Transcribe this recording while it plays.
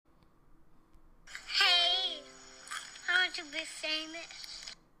be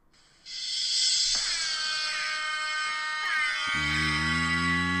famous.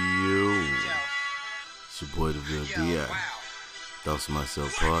 Yo, it's your boy, the Real D.I. Thoughts of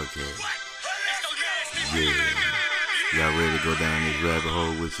Myself podcast. Yeah, y'all ready to go down this rabbit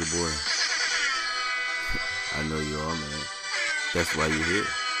hole with your boy? I know you are, man. That's why you're here.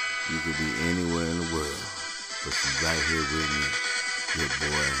 You could be anywhere in the world, but you right here with me, your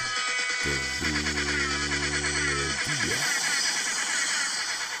boy, the Real D.I. Yeah.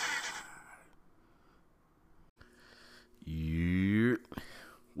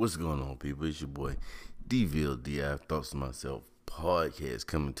 What's going on, people? It's your boy, DVille DI, Thoughts of Myself podcast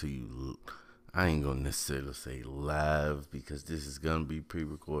coming to you. I ain't gonna necessarily say live because this is gonna be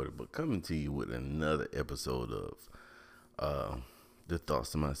pre-recorded, but coming to you with another episode of the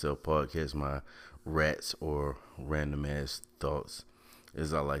Thoughts of Myself podcast, my rats or random ass thoughts,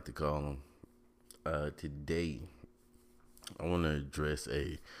 as I like to call them. Today, I want to address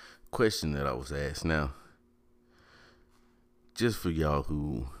a question that I was asked. Now, just for y'all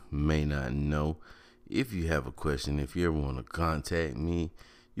who may not know, if you have a question, if you ever want to contact me,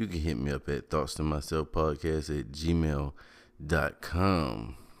 you can hit me up at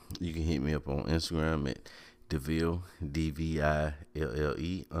thoughtstomyselfpodcast@gmail.com. You can hit me up on Instagram at DeVille, DVILLE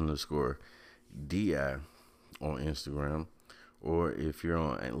 _DI on Instagram. Or if you're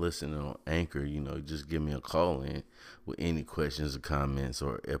listening on Anchor, just give me a call in with any questions or comments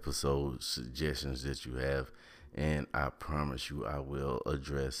or episode suggestions that you have. And I promise you, I will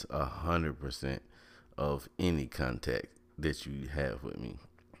address 100% of any contact that you have with me,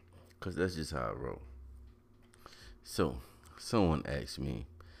 because that's just how I roll. So, someone asked me,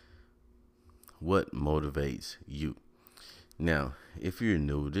 what motivates you? Now, if you're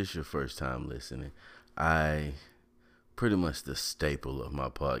new, this is your first time listening, pretty much the staple of my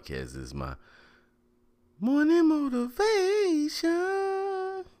podcast is my morning motivation.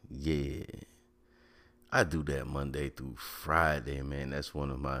 Yeah. I do that Monday through Friday, man. That's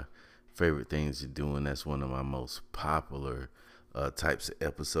one of my favorite things to do, and that's one of my most popular types of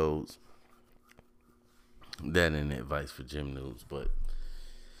episodes. That and advice for gym news. But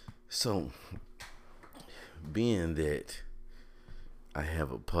so, being that I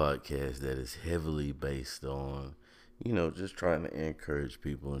have a podcast that is heavily based on, just trying to encourage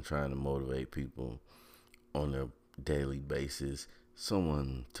people and trying to motivate people on a daily basis,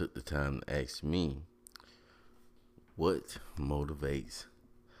 someone took the time to ask me, what motivates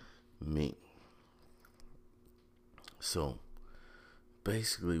me? So,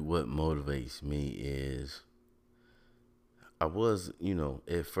 basically what motivates me is, at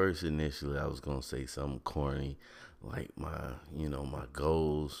first initially I was going to say something corny, like my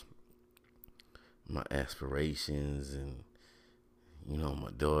goals, my aspirations, and, my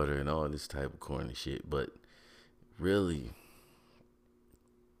daughter and all this type of corny shit. But really,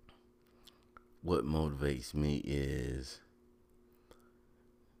 what motivates me is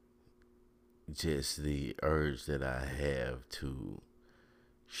just the urge that I have to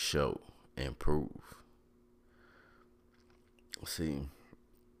show and prove. See,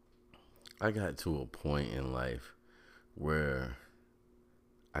 I got to a point in life where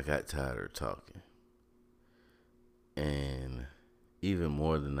I got tired of talking. And even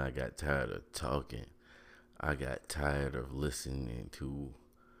more than I got tired of talking, I got tired of listening to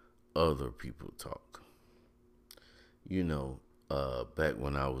other people talk. Back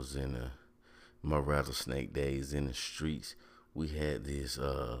when I was in my rattlesnake days in the streets, we had this,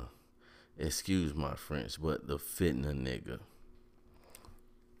 excuse my French, but the fitna nigga.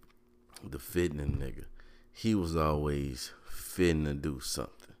 The fitna nigga. He was always finna do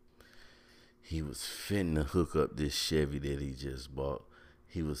something. He was finna hook up this Chevy that he just bought.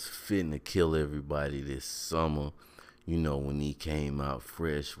 He was finna kill everybody this summer. When he came out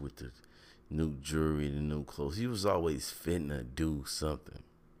fresh with the new jewelry, the new clothes, he was always finna do something,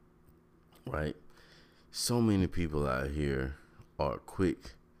 right? So many people out here are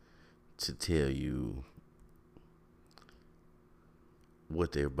quick to tell you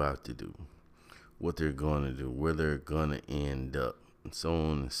what they're about to do, what they're going to do, where they're going to end up, and so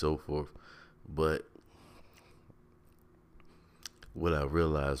on and so forth. But what I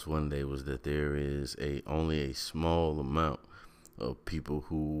realized one day was that there is only a small amount of people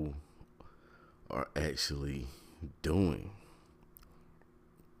who are actually doing.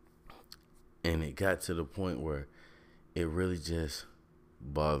 And it got to the point where it really just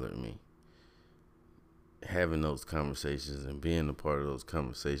bothered me, having those conversations and being a part of those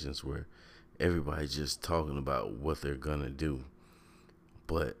conversations where everybody's just talking about what they're gonna do,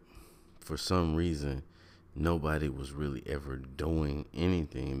 but for some reason nobody was really ever doing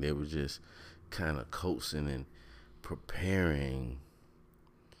anything. They were just kind of coasting and preparing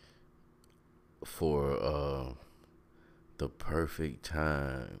for the perfect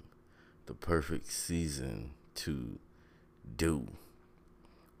time, the perfect season to do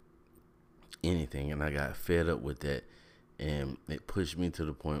anything. And I got fed up with that. And it pushed me to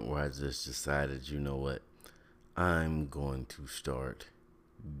the point where I just decided, you know what? I'm going to start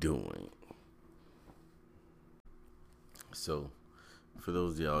doing. So, for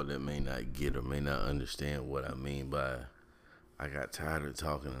those of y'all that may not get or may not understand what I mean by I got tired of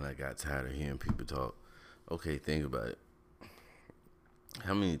talking and I got tired of hearing people talk. Okay, think about it.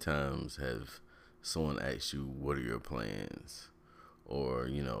 How many times have someone asked you, what are your plans? Or,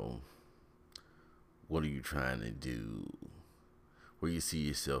 what are you trying to do? Where you see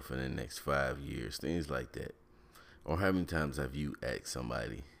yourself in the next 5 years? Things like that. Or how many times have you asked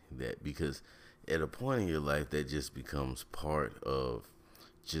somebody that? Because at a point in your life, that just becomes part of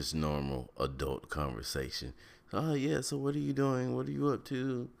just normal adult conversation. Oh, yeah, so what are you doing? What are you up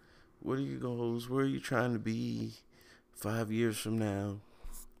to? What are your goals? Where are you trying to be 5 years from now?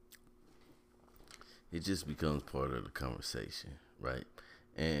 It just becomes part of the conversation, right?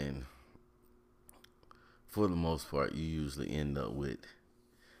 And for the most part, you usually end up with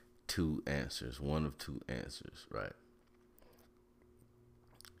two answers, one of two answers, right?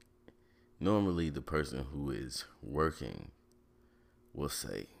 Normally, the person who is working will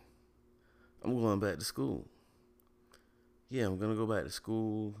say, I'm going back to school. Yeah, I'm going to go back to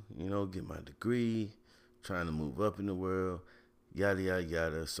school, get my degree, trying to move up in the world, yada, yada,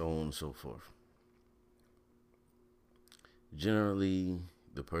 yada, so on and so forth. Generally,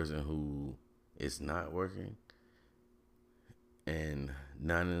 the person who is not working and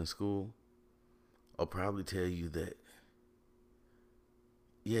not in school will probably tell you that,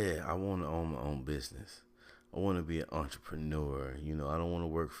 yeah, I want to own my own business. I want to be an entrepreneur. I don't want to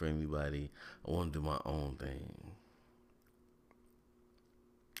work for anybody. I want to do my own thing.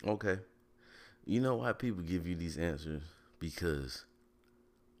 Okay. You know why people give you these answers? Because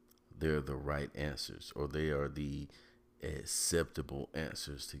they're the right answers, or they are the acceptable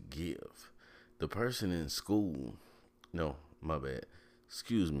answers to give. The person in school, no, my bad.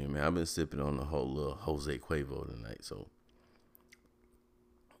 Excuse me, man. I've been sipping on the whole little Jose Cuervo tonight, so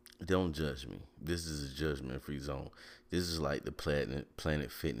don't judge me. This is a judgment-free zone. This is like the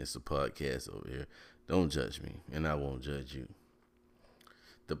Planet Fitness, the podcast over here. Don't judge me, and I won't judge you.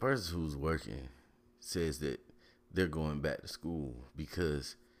 The person who's working says that they're going back to school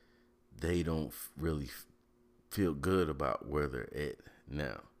because they don't really feel good about where they're at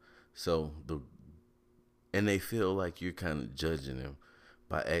now. So and they feel like you're kind of judging them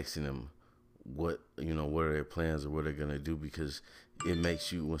by asking them what are their plans or what they're gonna do, because it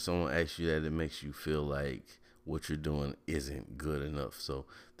makes you, when someone asks you that, it makes you feel like what you're doing isn't good enough. So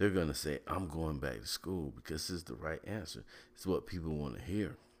they're gonna say, I'm going back to school because it's the right answer. It's what people want to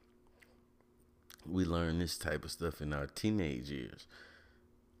hear. We learn this type of stuff in our teenage years.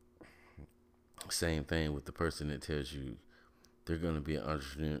 Same thing with the person that tells you they're going to be an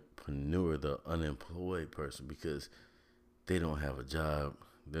entrepreneur, the unemployed person, because they don't have a job,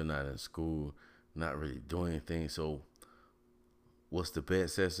 they're not in school, not really doing anything. So what's the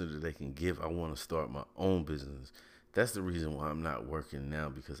best answer that they can give? I want to start my own business. That's the reason why I'm not working now,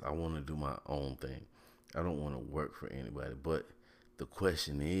 because I want to do my own thing. I don't want to work for anybody. But the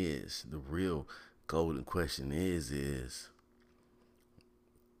question is, the real golden question is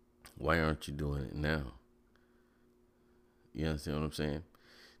why aren't you doing it now? You understand what I'm saying?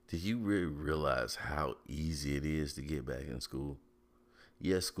 Do you really realize how easy it is to get back in school?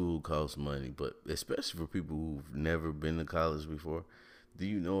 Yes, school costs money, but especially for people who've never been to college before, do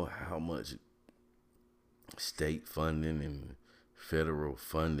you know how much state funding and federal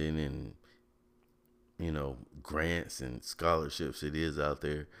funding and grants and scholarships it is out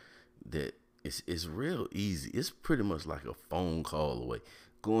there, that it's real easy. It's pretty much like a phone call away.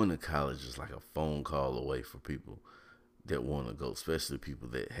 Going to college is like a phone call away for people that want to go, especially people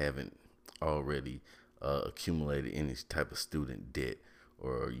that haven't already accumulated any type of student debt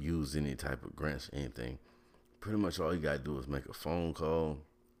or used any type of grants or anything. Pretty much all you got to do is make a phone call.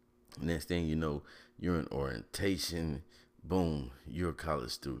 Next thing you know, you're in orientation. Boom, you're a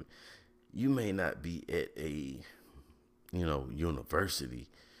college student. You may not be at a, university,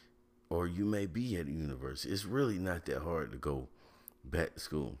 or you may be at a university. It's really not that hard to go back to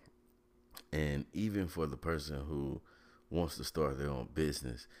school. And even for the person who wants to start their own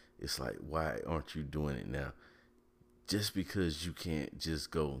business, it's like, why aren't you doing it now? Just because you can't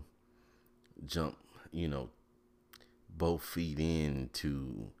just go jump, both feet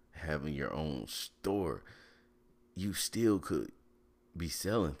into having your own store, you still could be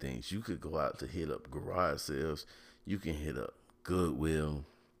selling things. You could go out to hit up garage sales. You can hit up Goodwill,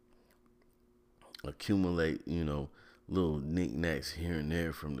 accumulate, little knickknacks here and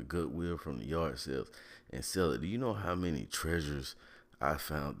there from the Goodwill, from the yard sales, and sell it. Do you know how many treasures I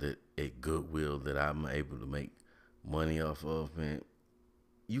found that at Goodwill that I'm able to make money off of, man?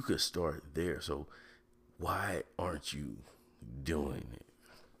 You could start there. So why aren't you doing it?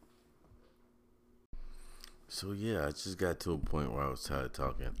 So yeah, I just got to a point where I was tired of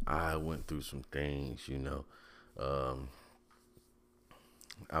talking. I went through some things. Um,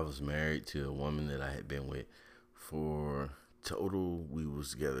 I was married to a woman that I had been with for total. We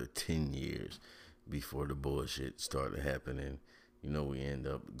was together 10 years before the bullshit started happening. We end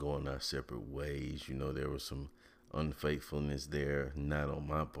up going our separate ways. There was some unfaithfulness there, not on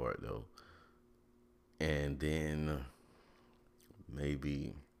my part though. And then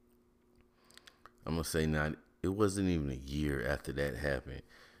maybe I'm gonna say not. It wasn't even a year after that happened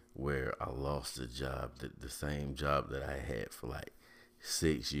where I lost a job, the same job that I had for like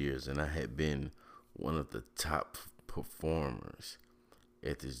 6 years, and I had been one of the top performers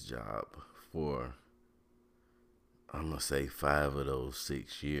at this job for, I'm gonna say, 5 of those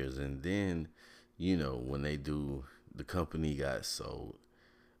 6 years. And then, when the company got sold,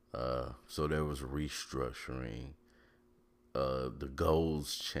 so there was restructuring. The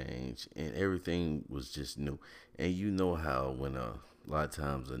goals changed, and everything was just new. And you know how when a lot of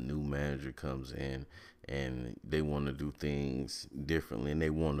times a new manager comes in and they want to do things differently, and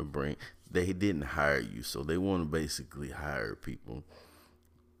they didn't hire you, so they want to basically hire people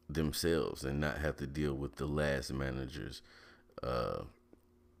themselves and not have to deal with the last manager's uh,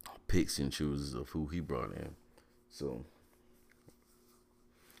 picks and chooses of who he brought in. So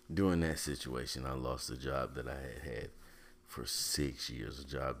during that situation, I lost a job that I had for 6 years, a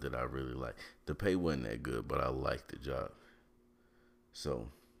job that I really liked. The pay wasn't that good, but I liked the job. So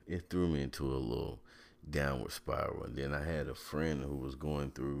it threw me into a little downward spiral. And then I had a friend who was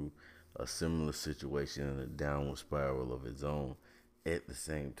going through a similar situation and a downward spiral of his own at the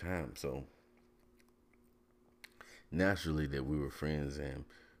same time. So naturally that we were friends, and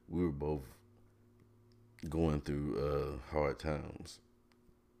we were both going through hard times.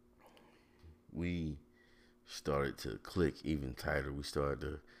 We started to click even tighter. We started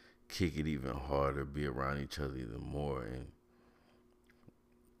to kick it even harder, be around each other even more. And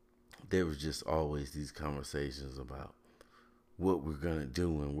there was just always these conversations about what we're going to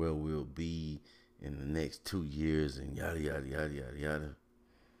do and where we'll be in the next 2 years and yada, yada, yada, yada, yada.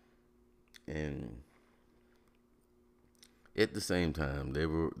 And at the same time,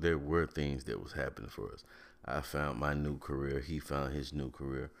 there were things that was happening for us. I found my new career. He found his new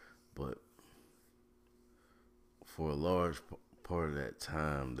career. But for a large part of that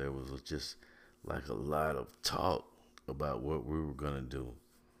time, there was just like a lot of talk about what we were going to do.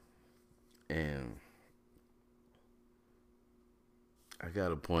 And I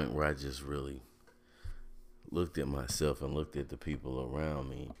got a point where I just really looked at myself and looked at the people around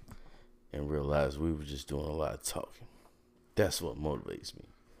me and realized we were just doing a lot of talking. That's what motivates me.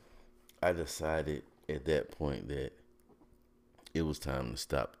 I decided at that point that it was time to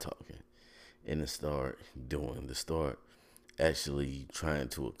stop talking and to start doing, to start actually trying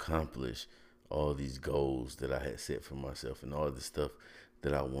to accomplish all these goals that I had set for myself and all the stuff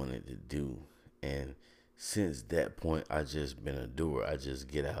that I wanted to do. And since that point, I just been a doer. I just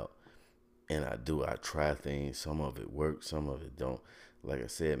get out and I do. I try things. Some of it works, some of it don't. Like I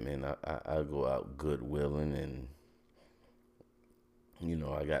said, man, I go out goodwilling, and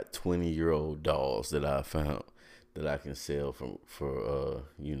I got 20-year-old dolls that I found that I can sell for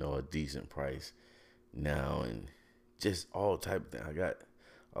a decent price now, and just all type of thing. I got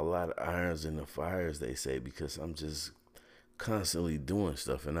a lot of irons in the fires, they say, because I'm just constantly doing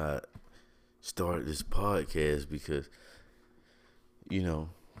stuff. And I started this podcast because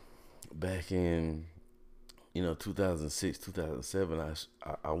back in 2006, 2007,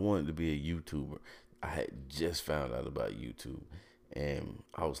 I wanted to be a YouTuber. I had just found out about YouTube, and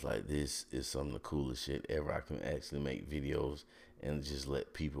I was like, this is some of the coolest shit ever. I can actually make videos and just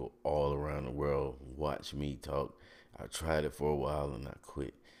let people all around the world watch me talk. I tried it for a while and I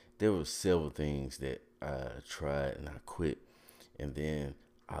quit. There were several things that I tried and I quit. And then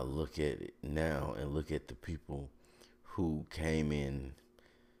I look at it now and look at the people who came in,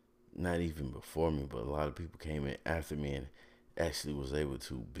 not even before me, but a lot of people came in after me and actually was able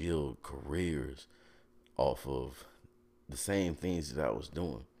to build careers off of the same things that I was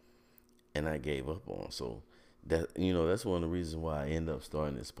doing and I gave up on. So that's one of the reasons why I ended up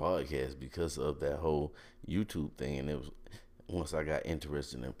starting this podcast, because of that whole YouTube thing. And it was once I got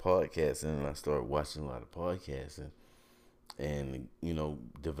interested in podcasting and I started watching a lot of podcasts, and and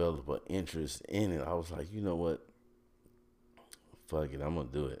develop an interest in it. I was like, you know what, fuck it, I'm gonna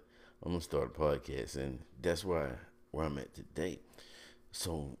do it. I'm gonna start a podcast, and that's where I'm at today.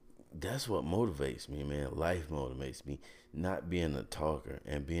 So that's what motivates me, man. Life motivates me. Not being a talker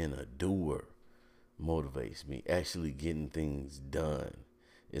and being a doer motivates me. Actually getting things done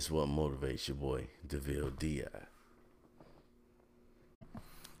is what motivates your boy DeVille Di.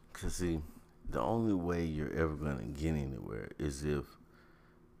 Cause see, the only way you're ever gonna get anywhere is if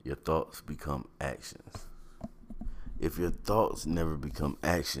your thoughts become actions. If your thoughts never become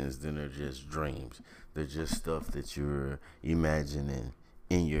actions, then they're just dreams. They're just stuff that you're imagining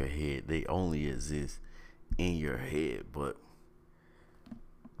in your head. They only exist in your head. But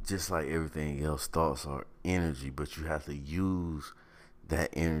just like everything else, thoughts are energy, but you have to use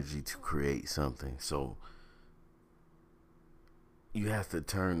that energy to create something. So you have to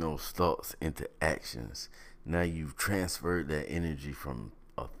turn those thoughts into actions. Now you've transferred that energy from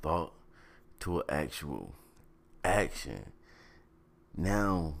a thought to an actual action.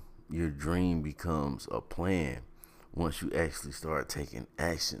 Now your dream becomes a plan once you actually start taking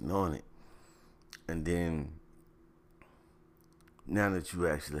action on it. And then now that you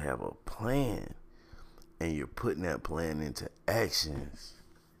actually have a plan and you're putting that plan into actions,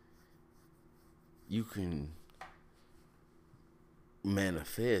 you can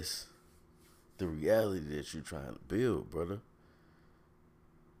manifest the reality that you're trying to build, brother.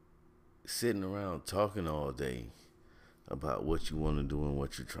 Sitting around talking all day about what you want to do and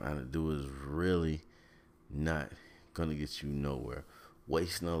what you're trying to do is really not gonna get you nowhere.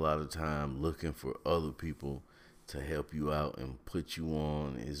 Wasting a lot of time looking for other people to help you out and put you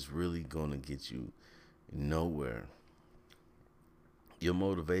on is really gonna get you nowhere. Your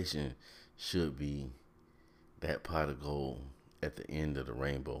motivation should be that pot of gold at the end of the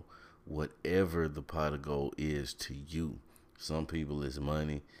rainbow. Whatever the pot of gold is to you. Some people it's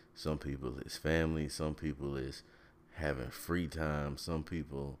money, some people it's family, some people it's having free time, some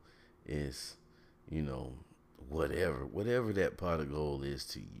people it's, you know, whatever that pot of gold is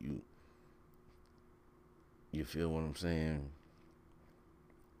to you. You feel what I'm saying?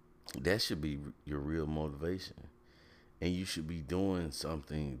 That should be your real motivation. And you should be doing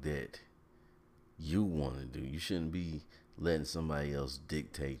something that you want to do. You shouldn't be letting somebody else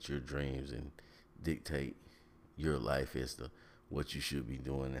dictate your dreams and dictate your life as to what you should be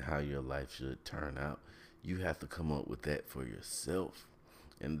doing and how your life should turn out. You have to come up with that for yourself.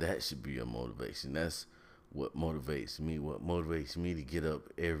 And that should be your motivation. That's what motivates me. What motivates me to get up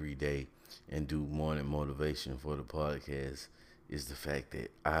every day and do morning motivation for the podcast is the fact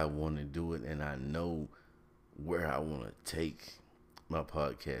that I want to do it and I know where I want to take my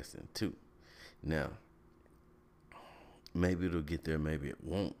podcasting to. Now, maybe it'll get there, maybe it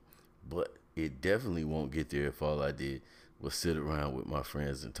won't, but it definitely won't get there if all I did was sit around with my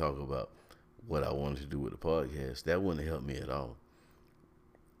friends and talk about what I wanted to do with the podcast. That wouldn't help me at all.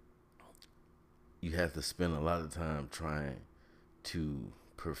 You have to spend a lot of time trying to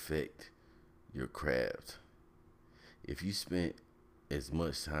perfect your craft. If you spent as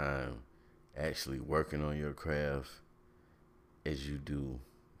much time actually working on your craft as you do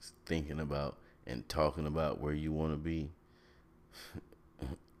thinking about and talking about where you want to be,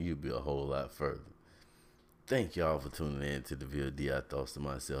 you'll be a whole lot further. Thank y'all for tuning in to the VLD Thoughts to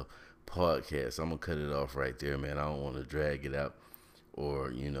Myself podcast. I'm going to cut it off right there, man. I don't want to drag it out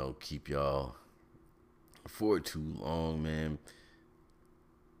or, keep y'all for too long, man.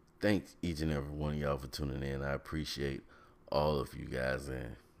 Thanks each and every one of y'all for tuning in. I appreciate all of you guys,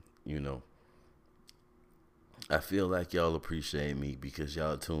 and I feel like y'all appreciate me because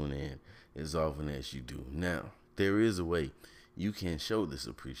y'all tune in as often as you do. Now, there is a way you can show this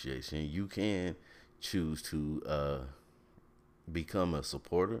appreciation. You can choose to become a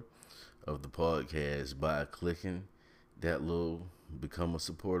supporter of the podcast by clicking that little become a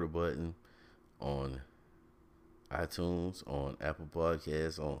supporter button on iTunes, on Apple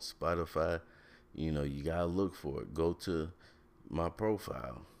Podcasts, on Spotify. You gotta look for it. Go to my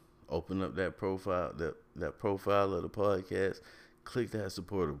profile. Open up that profile, that profile of the podcast. Click that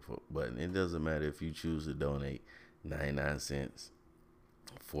supporter button. It doesn't matter if you choose to donate 99 cents,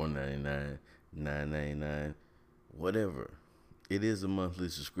 $4.99, $9.99, whatever. It is a monthly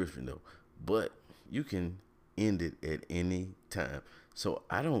subscription though, but you can end it at any time. So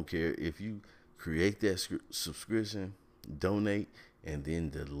I don't care if you create that subscription, donate, and then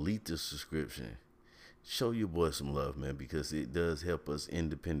delete the subscription. Show your boy some love, man, because it does help us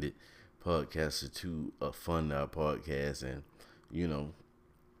independent podcasters to fund our podcast and,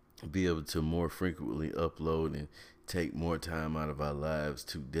 be able to more frequently upload and take more time out of our lives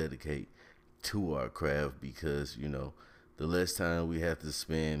to dedicate to our craft because, the less time we have to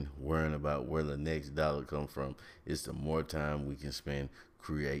spend worrying about where the next dollar come from. It's the more time we can spend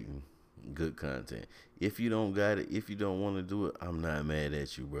creating good content. If you don't got it, if you don't want to do it, I'm not mad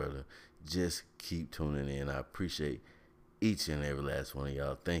at you, brother. Just keep tuning in. I appreciate each and every last one of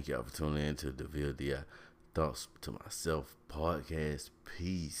y'all. Thank y'all for tuning in to the DeVille DI Thoughts to Myself podcast.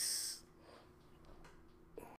 Peace.